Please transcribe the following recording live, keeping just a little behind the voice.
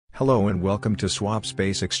Hello and welcome to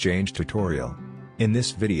SwapSpace exchange tutorial. In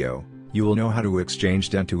this video, you will know how to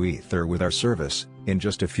exchange Dent to Ether with our service, in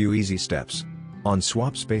just a few easy steps. On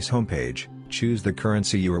SwapSpace homepage, choose the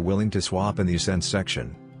currency you are willing to swap in the Send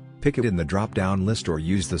section. Pick it in the drop-down list or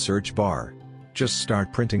use the search bar. Just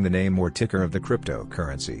start printing the name or ticker of the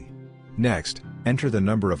cryptocurrency. Next, enter the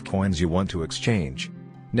number of coins you want to exchange.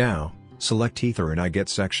 Now, select Ether in I Get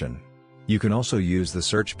section. You can also use the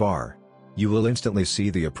search bar. You will instantly see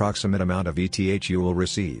the approximate amount of ETH you will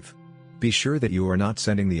receive. Be sure that you are not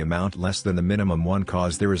sending the amount less than the minimum one,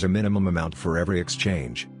 cause there is a minimum amount for every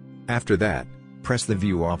exchange. After that, press the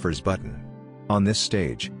View Offers button. On this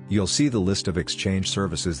stage, you'll see the list of exchange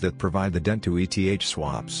services that provide the Dent to ETH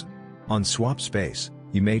swaps. On SwapSpace,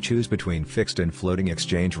 you may choose between fixed and floating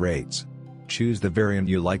exchange rates. Choose the variant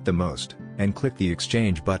you like the most, and click the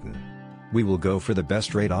Exchange button. We will go for the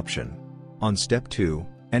best rate option. On step 2,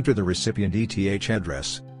 enter the recipient ETH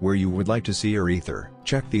address, where you would like to see your Ether.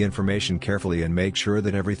 Check the information carefully and make sure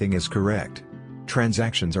that everything is correct.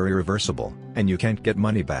 Transactions are irreversible, and you can't get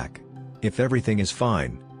money back. If everything is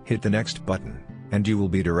fine, hit the Next button, and you will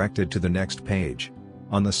be directed to the next page.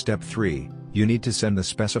 On the step 3, you need to send the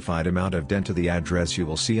specified amount of Dent to the address you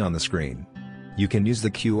will see on the screen. You can use the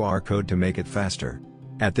QR code to make it faster.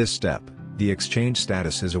 At this step, the exchange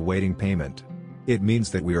status is awaiting payment. It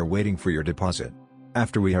means that we are waiting for your deposit.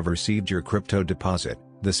 After we have received your crypto deposit,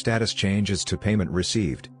 the status changes to Payment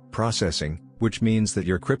Received, Processing, which means that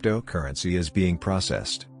your cryptocurrency is being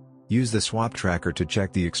processed. Use the swap tracker to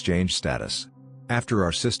check the exchange status. After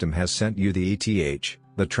our system has sent you the ETH,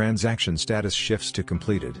 the transaction status shifts to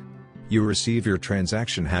completed. You receive your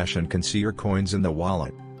transaction hash and can see your coins in the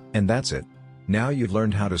wallet. And that's it. Now you've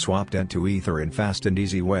learned how to swap Dent to Ether in fast and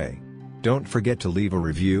easy way. Don't forget to leave a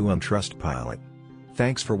review on Trustpilot.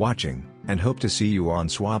 Thanks for watching, and hope to see you on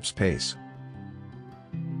SwapSpace.